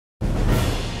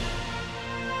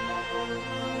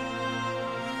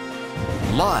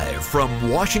Live from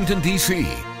Washington, D.C.,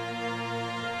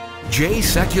 Jay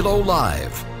Sekulow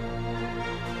Live.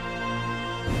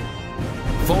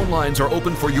 Phone lines are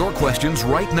open for your questions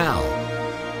right now.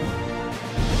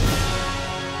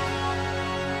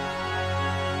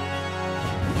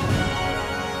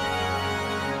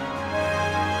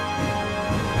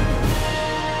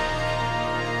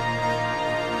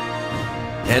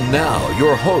 And now,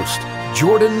 your host,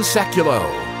 Jordan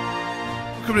Sekulow.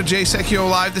 Welcome to Jay Sekulow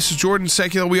Live. This is Jordan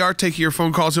Sekulow. We are taking your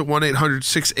phone calls at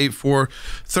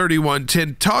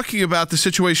 1-800-684-3110, talking about the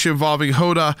situation involving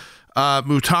Hoda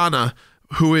Muthana,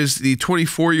 who is the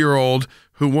 24-year-old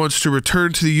who wants to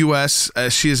return to the U.S.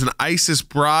 She is an ISIS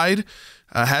bride,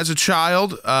 has a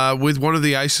child with one of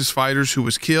the ISIS fighters who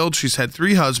was killed. She's had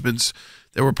 3 husbands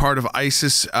that were part of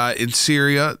ISIS in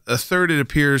Syria. A third, it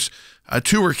appears,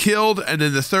 2 were killed, and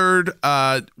then the third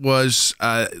was,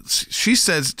 she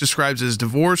says, describes as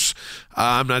divorce.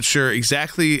 I'm not sure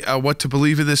exactly what to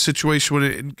believe in this situation when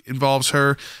it involves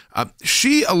her.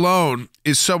 She alone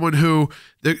is someone who,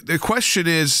 the question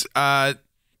is, that,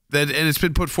 and it's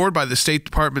been put forward by the State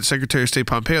Department Secretary of State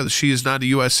Pompeo, that she is not a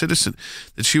U.S. citizen,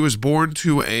 that she was born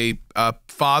to a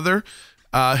father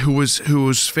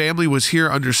whose family was here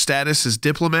under status as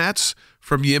diplomats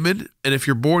from Yemen, and if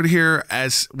you're born here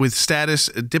as with status,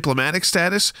 diplomatic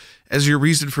status, as your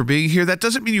reason for being here, that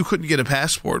doesn't mean you couldn't get a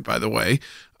passport, by the way,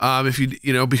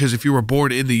 because if you were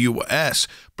born in the U.S.,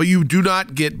 but you do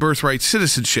not get birthright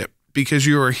citizenship because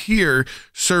you are here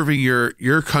serving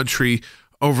your country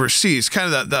overseas.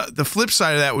 Kind of the flip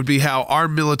side of that would be how our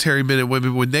military men and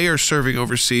women, when they are serving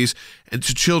overseas and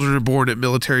to children are born at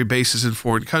military bases in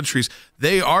foreign countries,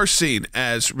 they are seen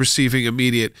as receiving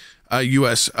immediate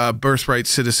U.S. Birthright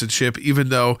citizenship, even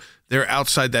though they're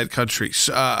outside that country.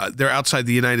 They're outside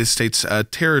the United States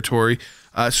territory.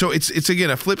 So it's again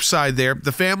a flip side there.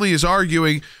 The family is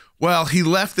arguing, well, he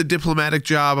left the diplomatic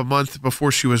job a month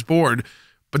before she was born,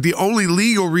 but the only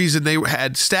legal reason they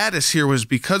had status here was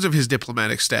because of his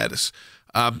diplomatic status.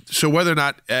 So whether or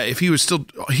not, if he was still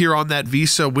here on that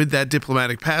visa with that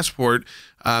diplomatic passport,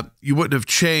 you wouldn't have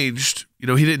changed. You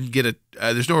know, he didn't get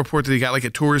there's no report that he got like a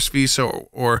tourist visa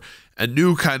or a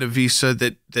new kind of visa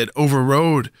that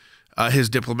overrode his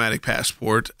diplomatic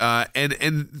passport.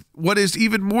 And what is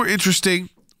even more interesting,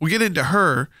 we'll get into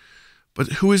her, but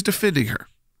who is defending her?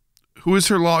 Who is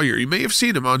her lawyer? You may have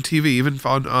seen him on TV, even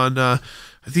on I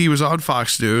think he was on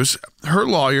Fox News. Her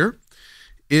lawyer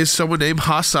is someone named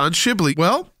Hassan Shibli.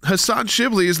 Well, Hassan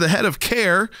Shibli is the head of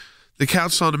CARE, the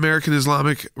Council on American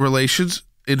Islamic Relations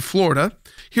in Florida.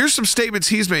 Here's some statements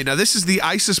he's made. Now, this is the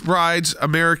ISIS bride's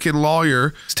American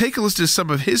lawyer. Let's take a listen to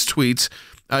some of his tweets.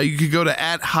 You could go to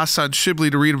 @Hassan Shibli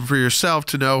to read them for yourself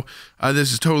to know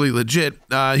this is totally legit.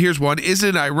 Here's one.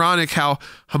 Isn't it ironic how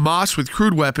Hamas with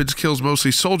crude weapons kills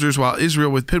mostly soldiers while Israel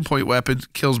with pinpoint weapons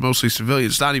kills mostly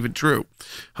civilians? It's not even true.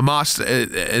 Hamas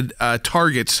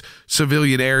targets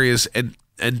civilian areas and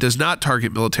does not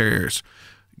target military areas.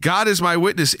 God is my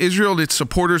witness. Israel and its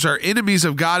supporters are enemies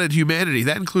of God and humanity.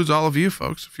 That includes all of you,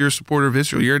 folks. If you're a supporter of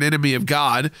Israel, you're an enemy of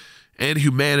God and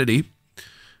humanity.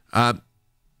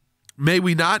 May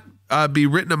we not be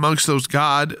written amongst those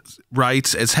God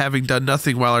rights as having done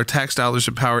nothing while our tax dollars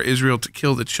empower Israel to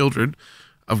kill the children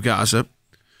of Gaza.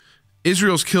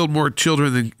 Israel's killed more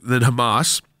children than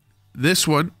Hamas. This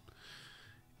one,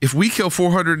 if we kill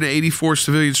 484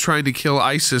 civilians trying to kill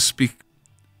ISIS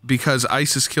because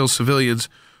ISIS kills civilians,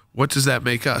 what does that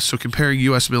make us? So comparing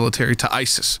U.S. military to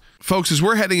ISIS. Folks, as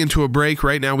we're heading into a break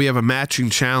right now, we have a matching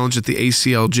challenge at the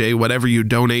ACLJ. Whatever you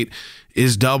donate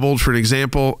is doubled. For an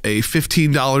example, a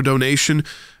 $15 donation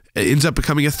ends up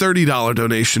becoming a $30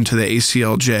 donation to the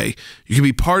ACLJ. You can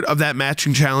be part of that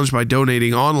matching challenge by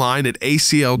donating online at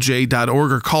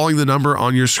aclj.org or calling the number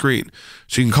on your screen.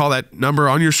 So you can call that number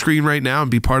on your screen right now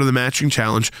and be part of the matching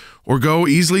challenge, or go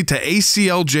easily to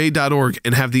aclj.org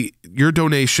and have your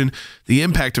donation, the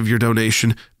impact of your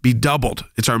donation, be doubled.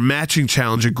 It's our matching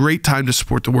challenge, a great time to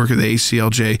support the work of the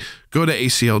ACLJ. Go to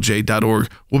aclj.org.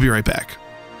 We'll be right back.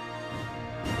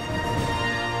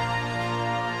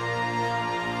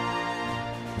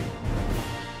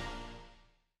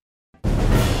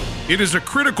 It is a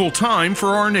critical time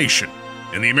for our nation,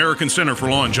 and the American Center for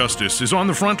Law and Justice is on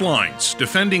the front lines,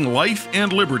 defending life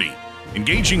and liberty,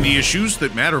 engaging the issues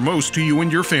that matter most to you and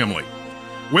your family.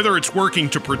 Whether it's working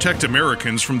to protect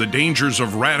Americans from the dangers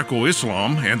of radical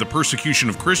Islam and the persecution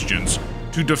of Christians,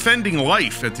 to defending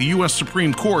life at the U.S.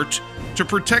 Supreme Court, to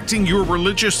protecting your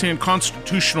religious and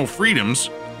constitutional freedoms,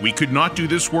 we could not do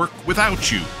this work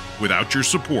without you, without your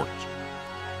support.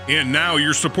 And now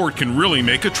your support can really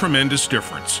make a tremendous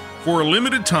difference. For a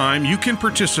limited time, you can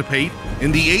participate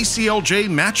in the ACLJ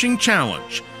Matching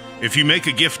Challenge. If you make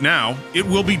a gift now, it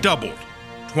will be doubled.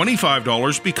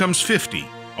 $25 becomes $50.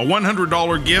 A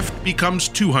 $100 gift becomes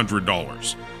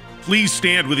 $200. Please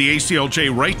stand with the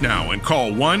ACLJ right now and call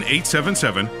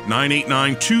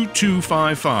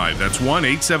 1-877-989-2255. That's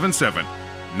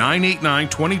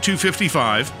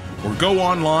 1-877-989-2255, or go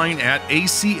online at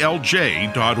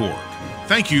aclj.org.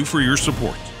 Thank you for your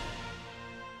support.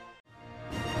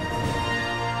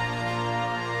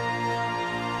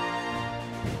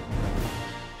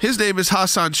 His name is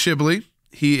Hassan Shibli.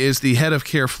 He is the head of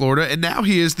CARE Florida, and now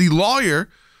he is the lawyer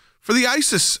for the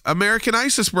American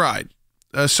ISIS bride.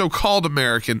 So-called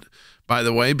American, by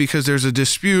the way, because there's a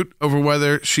dispute over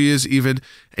whether she is even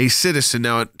a citizen.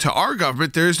 Now, to our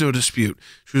government, there is no dispute.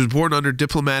 She was born under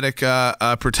diplomatic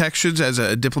protections as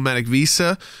a diplomatic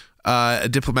visa, a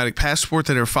diplomatic passport,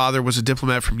 that her father was a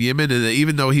diplomat from Yemen, and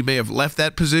even though he may have left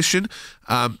that position,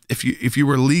 if you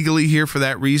were legally here for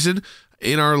that reason,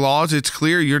 in our laws, it's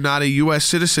clear you're not a U.S.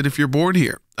 citizen if you're born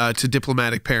here to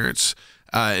diplomatic parents,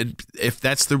 and if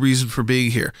that's the reason for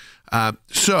being here.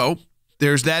 So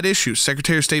there's that issue.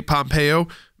 Secretary of State Pompeo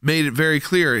made it very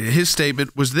clear. His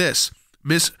statement was this: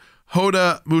 Miss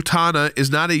Hoda Muthana is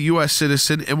not a U.S.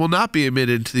 citizen and will not be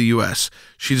admitted into the U.S.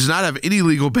 She does not have any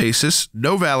legal basis,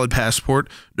 no valid passport,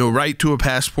 no right to a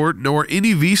passport, nor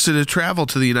any visa to travel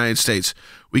to the United States.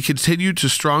 We continue to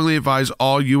strongly advise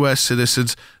all U.S.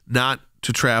 citizens not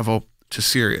to travel to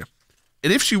Syria.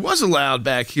 And if she was allowed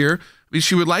back here, I mean,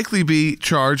 she would likely be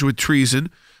charged with treason,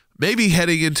 maybe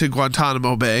heading into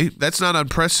Guantanamo Bay. That's not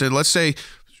unprecedented. Let's say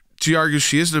she argues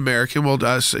she is an American. Well,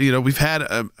 we've had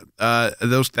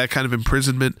that kind of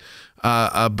imprisonment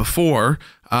before,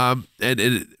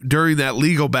 and during that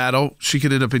legal battle, she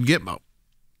could end up in Gitmo.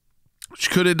 She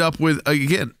could end up with,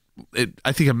 again,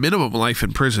 I think a minimum life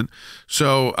in prison.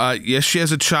 So, yes, she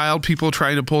has a child. People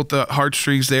trying to pull at the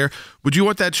heartstrings there. Would you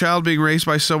want that child being raised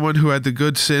by someone who had the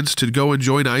good sense to go and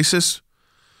join ISIS,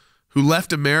 who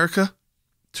left America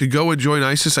to go and join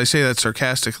ISIS? I say that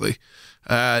sarcastically.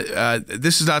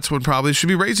 This is not someone probably should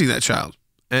be raising that child.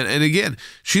 And again,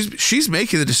 she's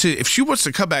making the decision. If she wants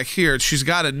to come back here, she's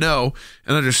got to know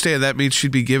and understand that means she'd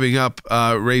be giving up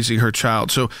raising her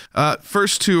child. So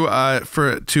first to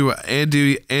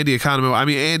Andy Economo. I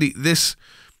mean, Andy, this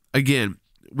again,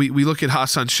 we look at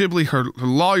Hassan Shibli, her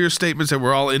lawyer statements that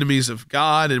we're all enemies of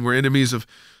God and we're enemies of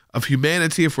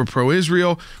humanity if we're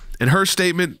pro-Israel, and her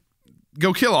statement,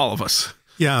 go kill all of us.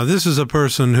 Yeah, this is a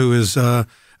person who is a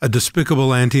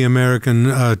despicable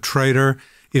anti-American traitor.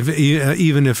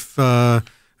 Even if her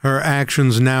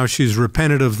actions now, she's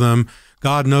repented of them.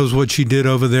 God knows what she did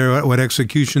over there, what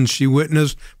executions she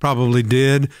witnessed, probably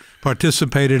did,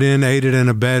 participated in, aided and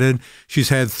abetted. She's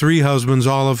had 3 husbands,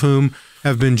 all of whom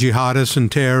have been jihadists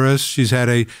and terrorists. She's had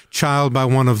a child by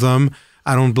one of them.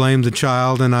 I don't blame the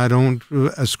child, and I don't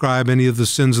ascribe any of the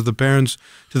sins of the parents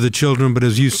to the children. But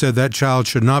as you said, that child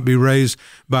should not be raised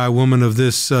by a woman of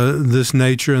this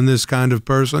nature and this kind of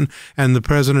person. And the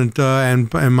president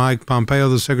and Mike Pompeo,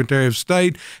 the Secretary of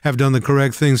State, have done the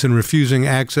correct things in refusing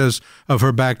access of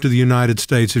her back to the United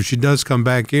States. If she does come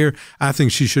back here, I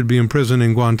think she should be imprisoned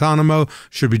in Guantanamo,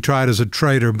 should be tried as a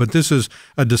traitor. But this is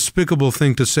a despicable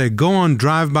thing to say. Go on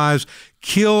drive-bys,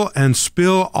 kill and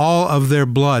spill all of their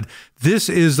blood. This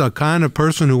is the kind of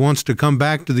person who wants to come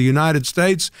back to the United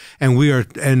States, and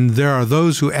there are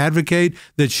those who advocate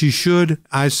that she should.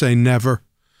 I say never.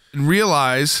 And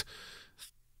realize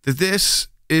that this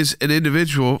is an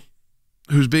individual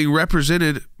who's being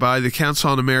represented by the Council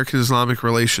on American Islamic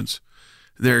Relations,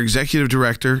 their executive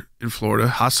director in Florida,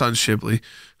 Hassan Shibli,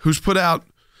 who's put out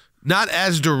not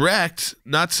as direct,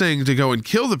 not saying to go and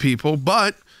kill the people,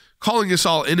 but calling us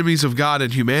all enemies of God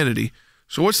and humanity.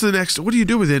 So what's the next? What do you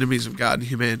do with enemies of God and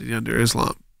humanity under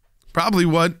Islam? Probably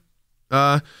what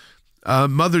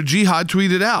Mother Jihad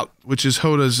tweeted out, which is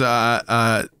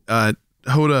Hoda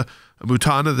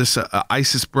Muthana, this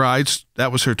ISIS bride.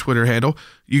 That was her Twitter handle.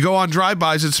 You go on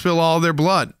drive-bys and spill all their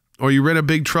blood, or you rent a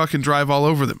big truck and drive all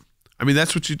over them. I mean,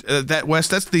 that's what you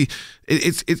that's the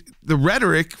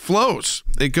rhetoric flows.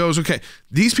 It goes, okay,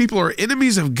 these people are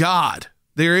enemies of God.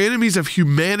 They are enemies of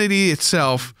humanity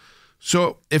itself.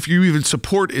 So if you even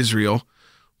support Israel,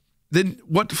 then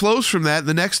what flows from that,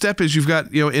 the next step is you've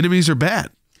got, enemies are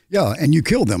bad. Yeah, and you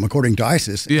kill them, according to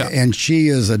ISIS. Yeah. And she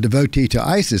is a devotee to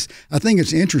ISIS. I think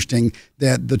it's interesting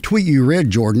that the tweet you read,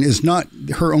 Jordan, is not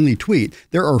her only tweet.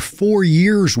 There are 4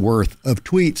 years' worth of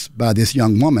tweets by this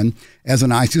young woman as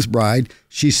an ISIS bride.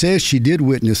 She says she did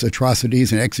witness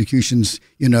atrocities and executions,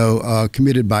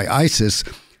 committed by ISIS.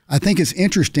 I think it's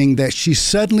interesting that she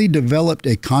suddenly developed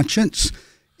a conscience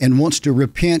and wants to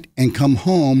repent and come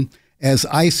home as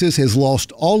ISIS has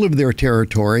lost all of their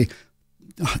territory.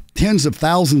 Tens of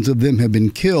thousands of them have been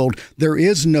killed. There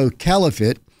is no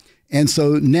caliphate. And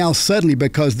so now suddenly,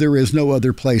 because there is no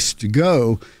other place to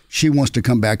go, she wants to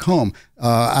come back home.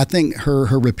 I think her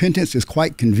repentance is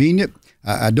quite convenient.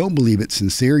 I don't believe it's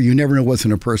sincere. You never know what's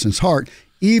in a person's heart.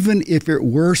 Even if it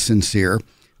were sincere,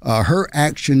 her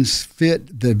actions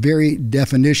fit the very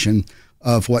definition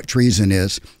of what treason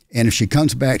is. And if she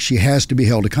comes back, she has to be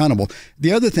held accountable.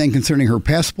 The other thing concerning her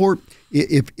passport,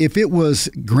 if it was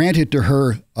granted to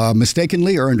her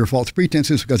mistakenly or under false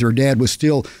pretenses because her dad was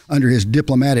still under his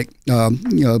diplomatic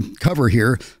cover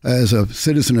here as a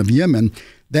citizen of Yemen,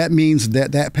 that means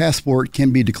that that passport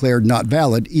can be declared not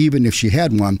valid even if she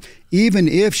had one. Even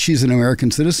if she's an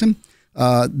American citizen,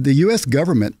 the U.S.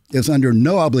 government is under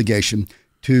no obligation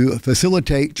to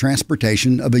facilitate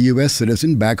transportation of a U.S.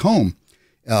 citizen back home.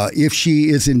 If she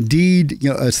is indeed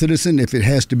a citizen, if it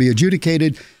has to be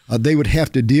adjudicated, they would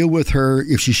have to deal with her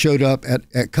if she showed up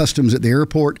at customs at the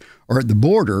airport or at the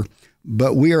border.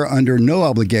 But we are under no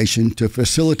obligation to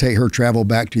facilitate her travel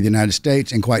back to the United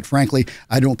States. And quite frankly,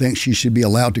 I don't think she should be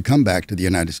allowed to come back to the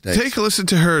United States. Take a listen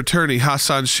to her attorney,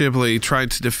 Hassan Shibli, trying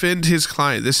to defend his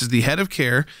client. This is the head of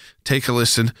CARE. Take a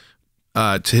listen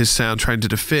to his sound trying to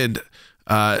defend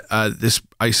this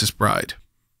ISIS bride.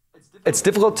 It's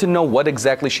difficult to know what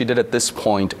exactly she did at this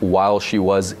point while she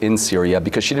was in Syria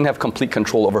because she didn't have complete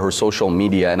control over her social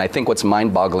media. And I think what's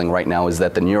mind-boggling right now is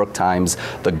that the New York Times,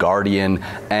 The Guardian,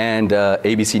 and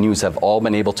ABC News have all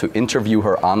been able to interview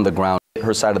her on the ground,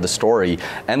 her side of the story,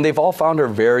 and they've all found her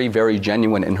very, very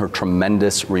genuine in her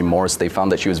tremendous remorse. They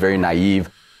found that she was very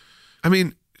naive. I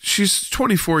mean, she's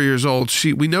 24 years old.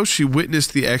 We know she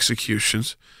witnessed the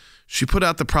executions. She put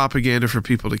out the propaganda for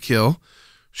people to kill.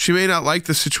 She may not like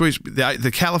the situation. The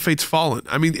caliphate's fallen.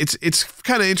 I mean, it's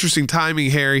kind of interesting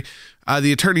timing, Harry.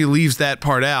 The attorney leaves that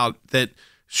part out, that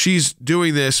she's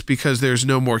doing this because there's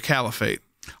no more caliphate.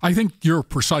 I think you're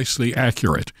precisely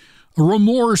accurate.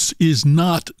 Remorse is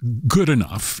not good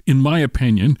enough, in my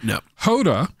opinion. No.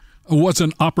 Hoda was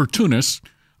an opportunist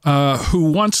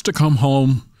who wants to come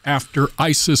home after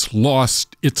ISIS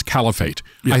lost its caliphate.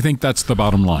 Yeah. I think that's the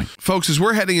bottom line. Folks, as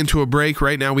we're heading into a break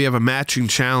right now, we have a matching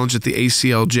challenge at the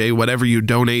ACLJ. Whatever you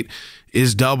donate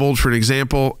is doubled. For an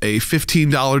example, a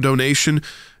 $15 donation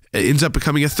ends up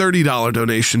becoming a $30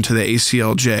 donation to the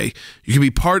ACLJ. You can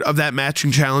be part of that matching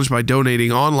challenge by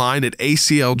donating online at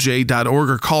aclj.org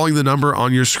or calling the number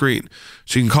on your screen.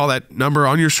 So you can call that number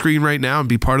on your screen right now and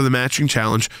be part of the matching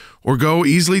challenge, or go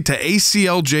easily to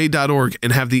aclj.org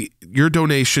and have your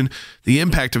donation, the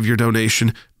impact of your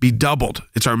donation, be doubled.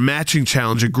 It's our matching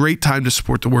challenge, a great time to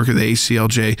support the work of the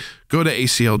ACLJ. Go to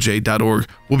aclj.org.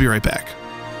 We'll be right back.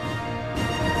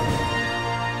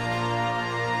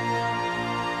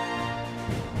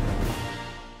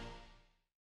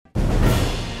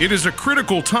 It is a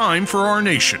critical time for our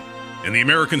nation, and the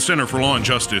American Center for Law and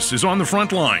Justice is on the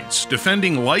front lines,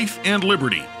 defending life and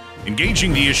liberty,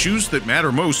 engaging the issues that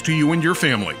matter most to you and your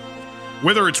family.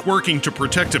 Whether it's working to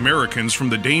protect Americans from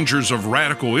the dangers of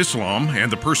radical Islam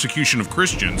and the persecution of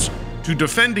Christians, to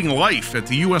defending life at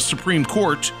the U.S. Supreme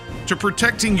Court, to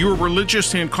protecting your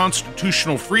religious and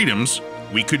constitutional freedoms,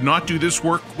 we could not do this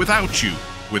work without you,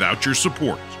 without your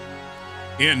support.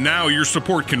 And now your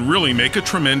support can really make a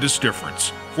tremendous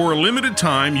difference. For a limited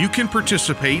time, you can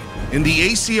participate in the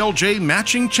ACLJ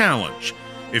Matching Challenge.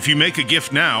 If you make a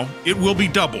gift now, it will be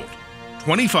doubled.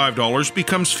 $25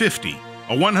 becomes $50.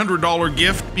 A $100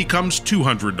 gift becomes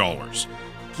 $200.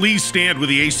 Please stand with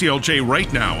the ACLJ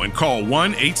right now and call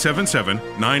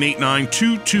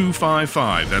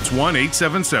 1-877-989-2255. That's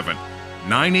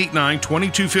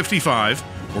 1-877-989-2255,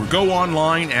 or go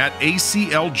online at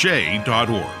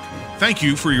aclj.org. Thank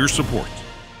you for your support.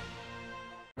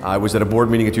 I was at a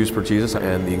board meeting at Jews for Jesus,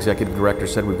 and the executive director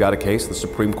said, we've got a case. The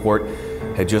Supreme Court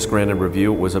had just granted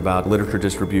review. It was about literature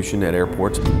distribution at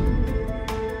airports.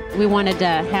 We wanted to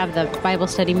have the Bible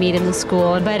study meet in the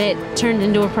school, but it turned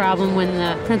into a problem when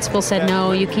the principal said,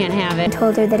 no, you can't have it. I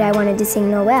told her that I wanted to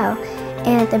sing Noel,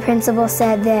 and the principal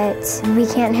said that we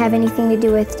can't have anything to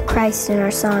do with Christ in our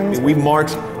songs. We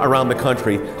marched around the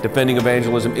country defending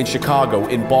evangelism in Chicago,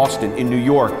 in Boston, in New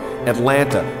York,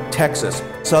 Atlanta, Texas,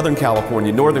 Southern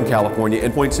California, Northern California,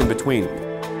 and points in between.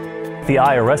 The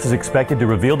IRS is expected to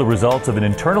reveal the results of an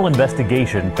internal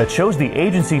investigation that shows the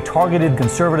agency targeted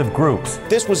conservative groups.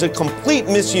 This was a complete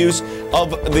misuse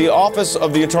of the Office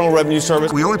of the Internal Revenue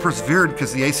Service. We only persevered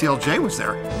because the ACLJ was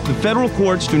there. The federal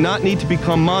courts do not need to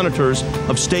become monitors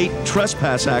of state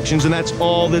trespass actions, and that's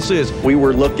all this is. We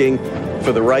were looking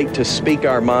for the right to speak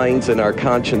our minds and our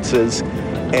consciences,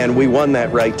 and we won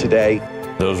that right today.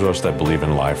 Those of us that believe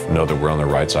in life know that we're on the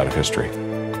right side of history.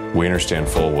 We understand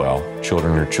full well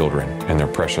children are children, and they're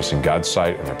precious in God's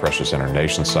sight, and they're precious in our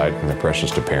nation's sight, and they're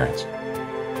precious to parents.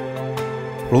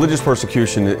 Religious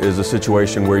persecution is a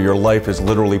situation where your life is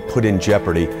literally put in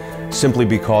jeopardy simply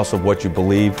because of what you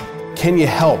believe. Can you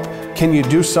help? Can you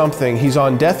do something? He's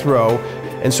on death row,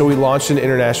 and so we launched an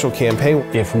international campaign.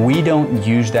 If we don't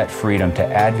use that freedom to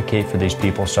advocate for these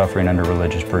people suffering under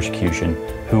religious persecution,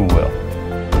 who will?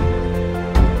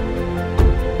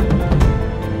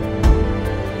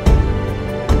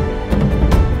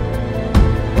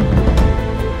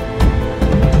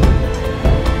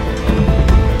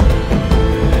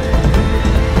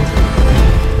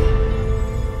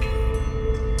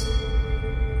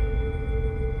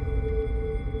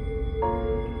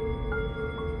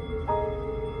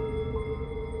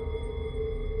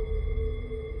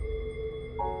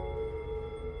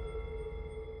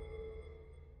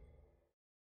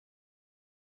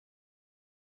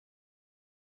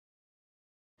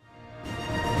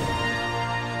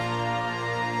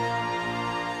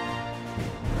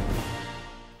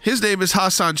 His name is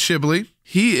Hassan Shibli.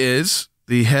 He is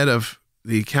the head of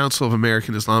the Council of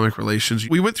American Islamic Relations.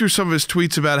 We went through some of his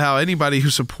tweets about how anybody who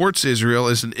supports Israel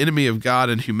is an enemy of God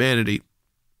and humanity.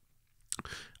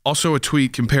 Also a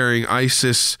tweet comparing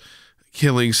ISIS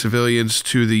killing civilians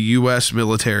to the U.S.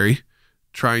 military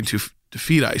trying to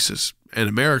defeat ISIS and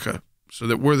America so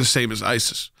that we're the same as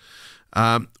ISIS.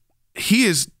 He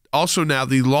is also now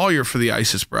the lawyer for the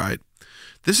ISIS bride.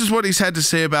 This is what he's had to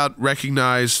say about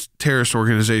recognized terrorist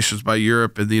organizations by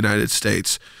Europe and the United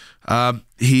States. Although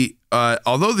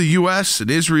the U.S.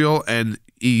 and Israel and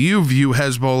EU view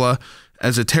Hezbollah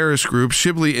as a terrorist group,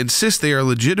 Shibli insists they are a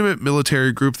legitimate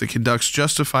military group that conducts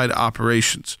justified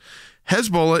operations.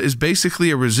 Hezbollah is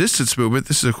basically a resistance movement,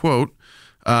 this is a quote,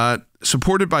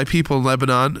 supported by people in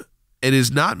Lebanon. It is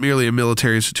not merely a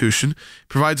military institution. It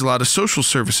provides a lot of social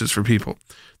services for people.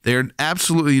 They are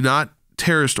absolutely not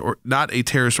a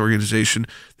terrorist organization.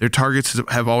 Their targets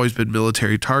have always been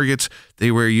military targets.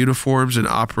 They wear uniforms and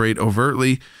operate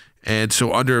overtly. And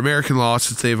so under American law,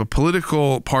 since they have a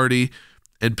political party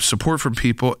and support from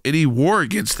people, any war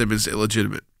against them is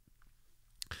illegitimate.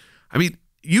 I mean,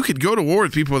 you could go to war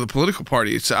with people with a political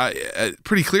party. It's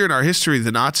pretty clear in our history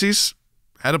the Nazis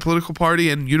had a political party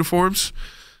and uniforms.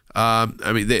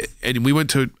 And we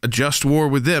went to a just war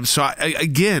with them. So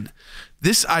again,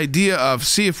 this idea of,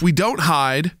 see, if we don't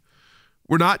hide,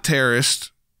 we're not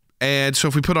terrorists. And so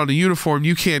if we put on a uniform,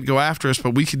 you can't go after us,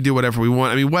 but we can do whatever we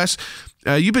want. I mean, Wes,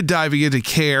 you've been diving into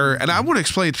CARE, and I want to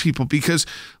explain to people because,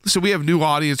 listen, we have new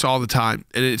audience all the time,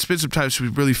 and it's been some time since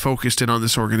we've really focused in on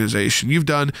this organization. You've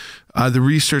done the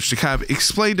research to kind of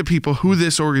explain to people who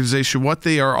this organization, what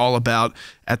they are all about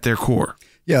at their core.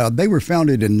 Yeah, they were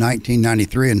founded in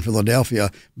 1993 in Philadelphia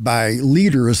by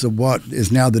leaders of what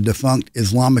is now the defunct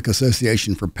Islamic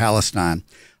Association for Palestine.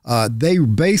 They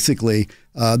basically,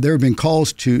 there have been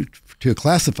calls to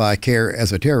classify CARE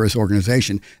as a terrorist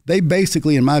organization. They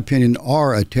basically, in my opinion,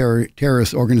 are a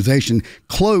terrorist organization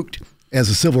cloaked as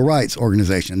a civil rights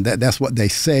organization. That's what they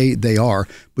say they are.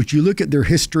 But you look at their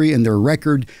history and their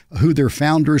record, who their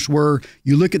founders were.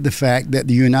 You look at the fact that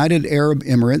the United Arab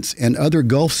Emirates and other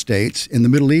Gulf states in the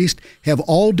Middle East have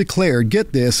all declared,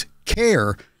 get this,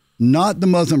 CARE, not the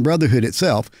Muslim Brotherhood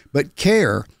itself, but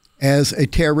CARE as a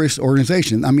terrorist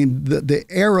organization. I mean, the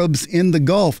Arabs in the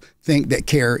Gulf think that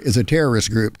CARE is a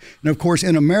terrorist group. And of course,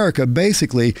 in America,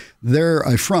 basically, they're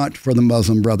a front for the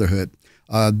Muslim Brotherhood.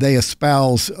 They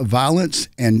espouse violence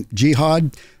and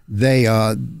jihad. They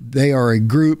are a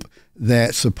group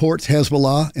that supports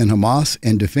Hezbollah and Hamas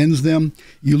and defends them.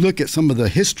 You look at some of the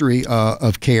history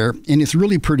of CARE, and it's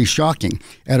really pretty shocking.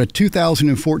 At a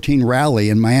 2014 rally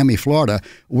in Miami, Florida,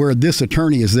 where this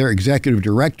attorney is their executive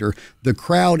director, the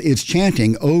crowd is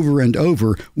chanting over and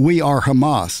over, "We are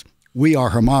Hamas. We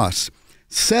are Hamas."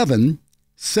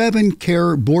 Seven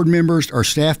CARE board members or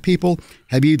staff people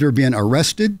have either been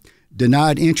arrested,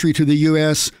 denied entry to the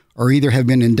U.S., or either have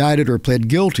been indicted or pled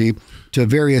guilty to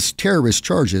various terrorist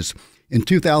charges. In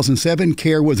 2007,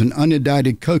 CARE was an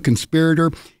unindicted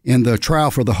co-conspirator in the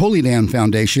trial for the Holy Land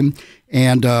Foundation,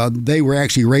 and they were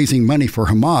actually raising money for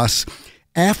Hamas.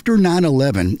 After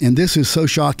 9/11, and this is so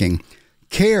shocking,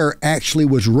 CARE actually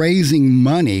was raising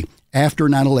money after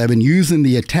 9/11, using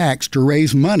the attacks to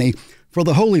raise money for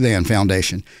the Holy Land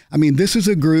Foundation. I mean, this is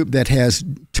a group that has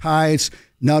ties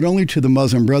not only to the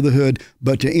Muslim Brotherhood,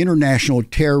 but to international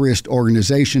terrorist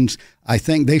organizations. I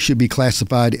think they should be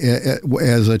classified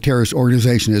as a terrorist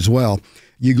organization as well.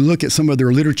 You look at some of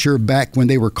their literature back when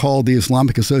they were called the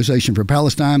Islamic Association for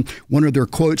Palestine. One of their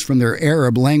quotes from their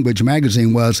Arab language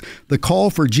magazine was, "The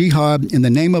call for jihad in the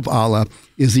name of Allah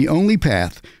is the only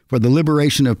path for the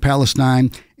liberation of Palestine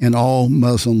and all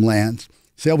Muslim lands."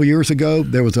 Several years ago,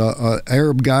 there was an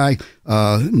Arab guy,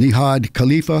 Nihad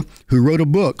Khalifa, who wrote a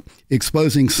book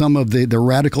exposing some of the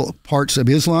radical parts of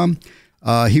Islam.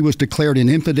 He was declared an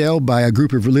infidel by a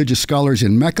group of religious scholars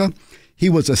in Mecca. He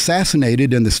was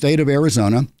assassinated in the state of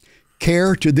Arizona.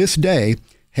 CARE, to this day,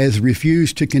 has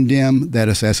refused to condemn that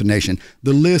assassination.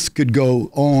 The list could go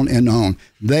on and on.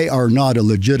 They are not a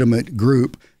legitimate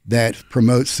group that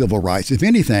promotes civil rights. If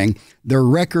anything, their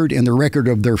record and the record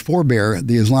of their forebear,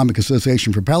 the Islamic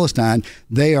Association for Palestine,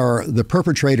 they are the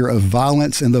perpetrator of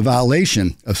violence and the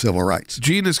violation of civil rights.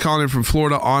 Gina's calling in from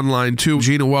Florida online too.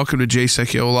 Gina, welcome to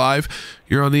Sekulow Live.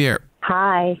 You're on the air.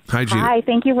 Hi. Hi, Gina. Hi,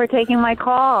 thank you for taking my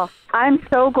call. I'm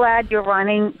so glad you're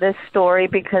running this story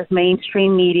because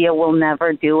mainstream media will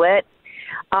never do it.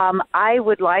 I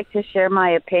would like to share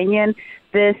my opinion.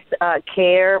 This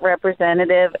CARE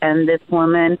representative and this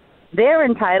woman, they're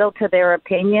entitled to their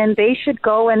opinion. They should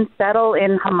go and settle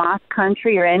in Hamas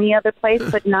country or any other place,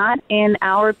 but not in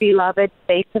our beloved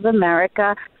states of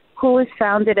America, who is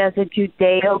founded as a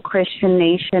Judeo-Christian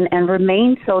nation and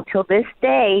remains so till this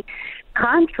day,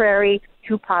 contrary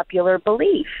to popular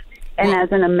belief. And as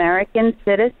an American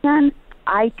citizen,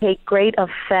 I take great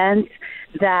offense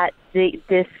that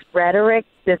this rhetoric,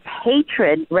 this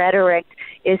hatred rhetoric,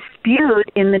 is spewed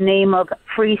in the name of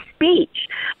free speech.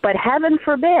 But heaven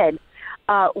forbid,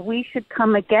 we should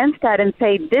come against that and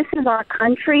say, this is our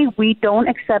country. We don't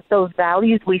accept those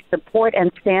values. We support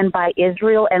and stand by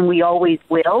Israel, and we always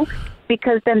will.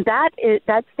 Because then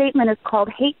that statement is called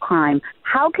hate crime.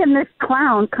 How can this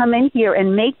clown come in here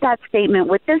and make that statement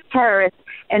with this terrorist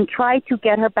and try to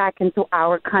get her back into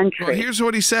our country? Well, here's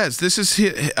what he says. This is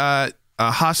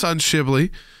Hassan Shibli.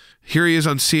 Here he is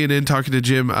on CNN talking to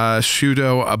Jim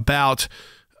Shudo about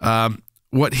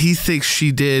what he thinks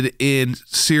she did in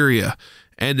Syria.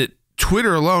 And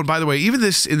Twitter alone, by the way, even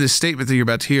this in this statement that you're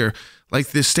about to hear,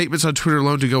 like this statements on Twitter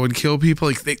alone to go and kill people,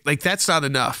 like that's not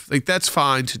enough. Like that's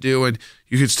fine to do, and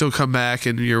you could still come back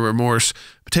in your remorse.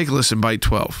 But take a listen, Bite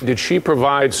 12. Did she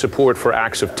provide support for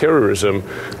acts of terrorism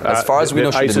as far as we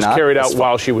know, she ISIS did not. Carried out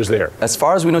while she was there? As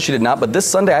far as we know, she did not. But this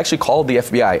Sunday, I actually called the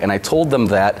FBI and I told them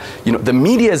that, you know, the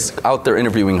media is out there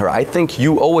interviewing her. I think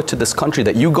you owe it to this country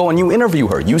that you go and you interview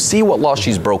her. You see what law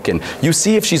she's broken. You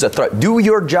see if she's a threat. Do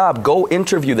your job. Go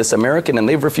interview this American, and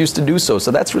they've refused to do so.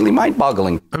 So that's really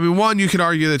mind-boggling. I mean, one, you could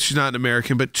argue that she's not an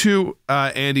American, but two,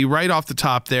 Andy, right off the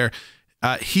top there,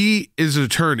 he is an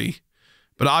attorney,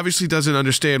 but obviously doesn't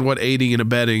understand what aiding and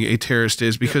abetting a terrorist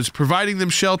is, because providing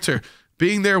them shelter,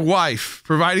 being their wife,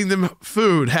 providing them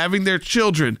food, having their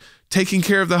children, taking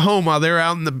care of the home while they're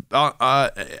out in the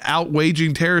out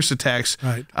waging terrorist attacks.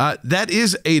 Right. That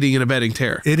is aiding and abetting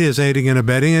terror. It is aiding and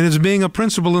abetting, and it's being a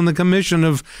principal in the commission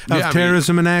of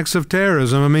terrorism and acts of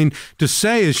terrorism. I mean, to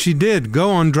say, as she did,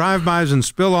 go on drive-bys and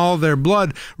spill all their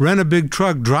blood, rent a big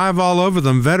truck, drive all over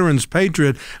them, Veterans,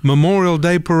 Patriot, Memorial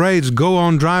Day parades, go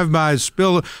on drive-bys,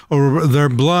 spill their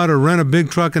blood or rent a big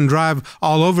truck and drive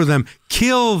all over them,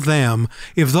 kill them.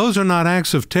 If those are not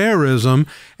acts of terrorism,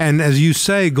 and as you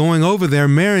say, going over there,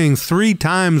 marrying 3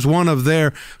 times one of their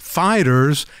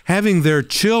fighters, having their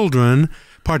children,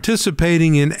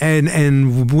 participating in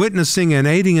and witnessing and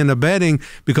aiding and abetting,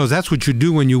 because that's what you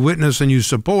do when you witness and you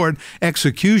support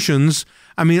executions.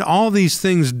 I mean, all these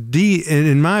things,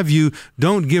 in my view,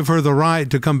 don't give her the right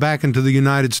to come back into the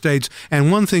United States.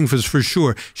 And one thing is for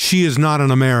sure, she is not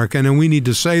an American, and we need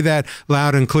to say that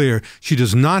loud and clear. She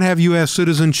does not have U.S.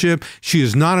 citizenship. She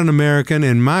is not an American.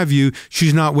 In my view,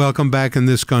 she's not welcome back in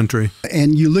this country.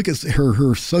 And you look at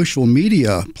her social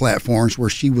media platforms where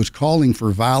she was calling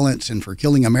for violence and for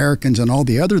killing Americans and all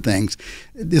the other things.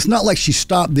 It's not like she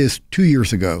stopped this 2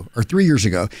 years ago or 3 years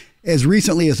ago. As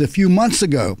recently as a few months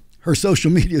ago, her social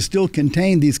media still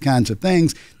contained these kinds of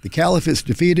things. The caliphate's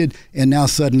defeated, and now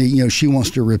suddenly, she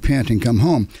wants to repent and come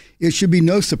home. It should be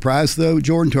no surprise, though,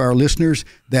 Jordan, to our listeners,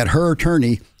 that her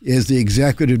attorney is the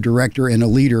executive director and a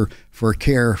leader for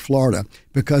CARE Florida,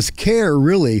 because CARE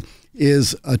really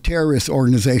is a terrorist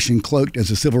organization cloaked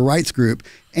as a civil rights group.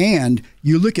 And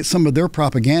you look at some of their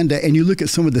propaganda and you look at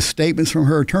some of the statements from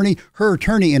her attorney. Her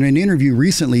attorney in an interview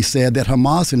recently said that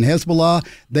Hamas and Hezbollah,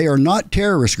 they are not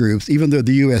terrorist groups, even though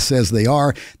the U.S. says they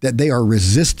are, that they are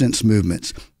resistance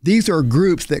movements. These are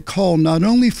groups that call not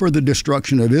only for the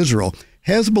destruction of Israel.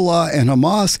 Hezbollah and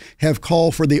Hamas have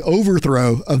called for the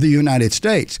overthrow of the United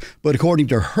States. But according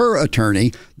to her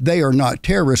attorney, they are not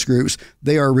terrorist groups.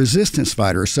 They are resistance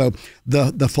fighters. So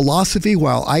the philosophy,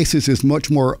 while ISIS is much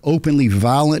more openly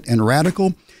violent and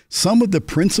radical, some of the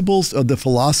principles of the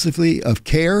philosophy of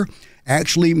care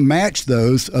actually match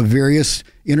those of various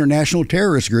international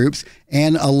terrorist groups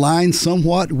and align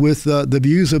somewhat with the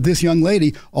views of this young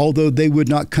lady, although they would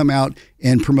not come out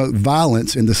and promote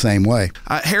violence in the same way.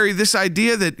 Harry, this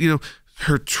idea that,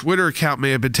 her Twitter account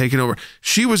may have been taken over.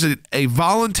 She was a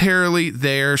voluntarily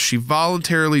there. She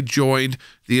voluntarily joined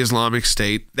the Islamic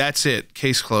State. That's it.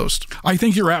 Case closed. I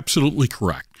think you're absolutely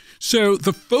correct. So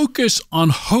the focus on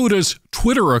Hoda's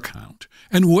Twitter account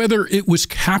and whether it was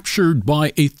captured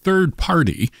by a third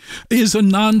party is a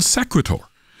non sequitur.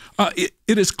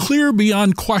 It is clear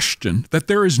beyond question that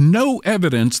there is no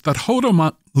evidence that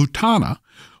Hoda Muthana,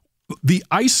 the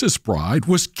ISIS bride,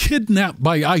 was kidnapped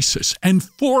by ISIS and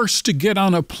forced to get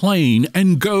on a plane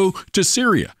and go to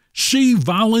Syria. She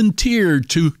volunteered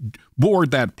to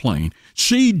board that plane.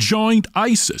 She joined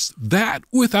ISIS. That,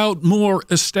 without more,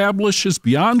 establishes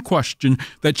beyond question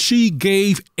that she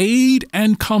gave aid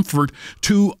and comfort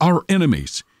to our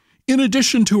enemies. In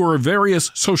addition to her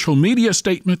various social media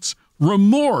statements,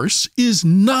 remorse is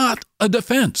not a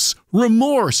defense.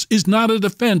 Remorse is not a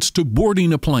defense to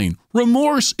boarding a plane.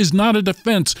 Remorse is not a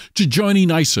defense to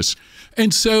joining ISIS.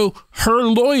 And so her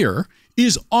lawyer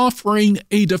is offering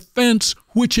a defense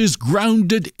which is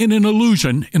grounded in an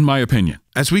illusion, in my opinion.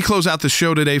 As we close out the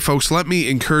show today, folks, let me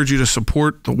encourage you to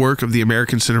support the work of the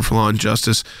American Center for Law and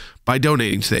Justice by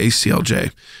donating to the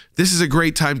ACLJ. This is a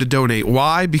great time to donate.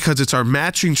 Why? Because it's our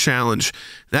matching challenge.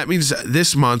 That means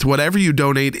this month, whatever you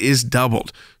donate is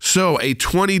doubled. So a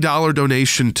 $20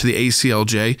 donation to the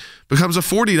ACLJ becomes a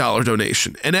 $40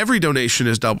 donation, and every donation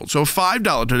is doubled. So a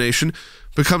 $5 donation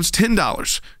becomes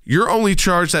 $10. You're only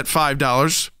charged that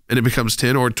 $5 and it becomes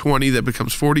 10, or 20 that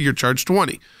becomes 40, you're charged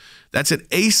 20. That's at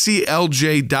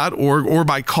aclj.org or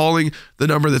by calling the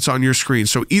number that's on your screen.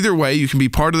 So either way, you can be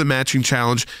part of the matching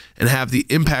challenge and have the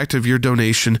impact of your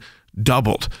donation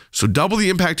doubled. So double the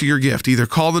impact of your gift. Either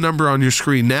call the number on your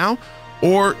screen now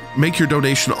or make your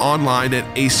donation online at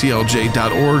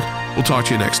aclj.org. We'll talk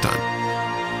to you next time.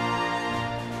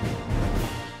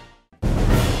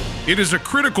 It is a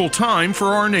critical time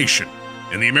for our nation,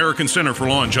 and the American Center for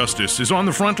Law and Justice is on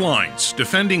the front lines,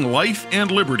 defending life and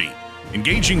liberty,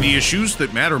 engaging the issues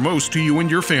that matter most to you and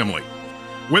your family.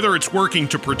 Whether it's working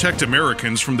to protect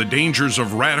Americans from the dangers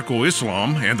of radical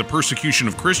Islam and the persecution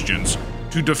of Christians,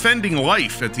 to defending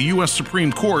life at the U.S.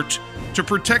 Supreme Court, to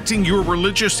protecting your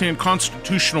religious and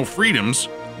constitutional freedoms,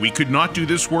 we could not do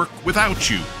this work without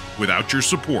you, without your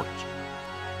support.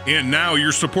 And now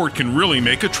your support can really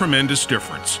make a tremendous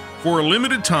difference. For a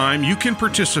limited time, you can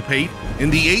participate in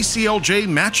the ACLJ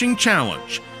Matching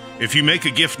Challenge. If you make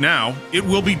a gift now, it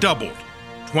will be doubled.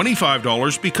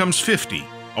 $25 becomes $50.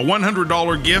 A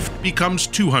 $100 gift becomes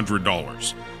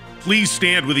 $200. Please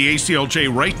stand with the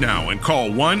ACLJ right now and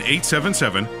call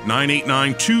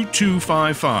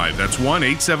 1-877-989-2255. That's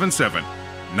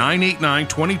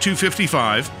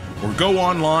 1-877-989-2255, or go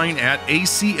online at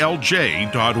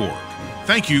aclj.org.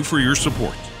 Thank you for your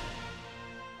support.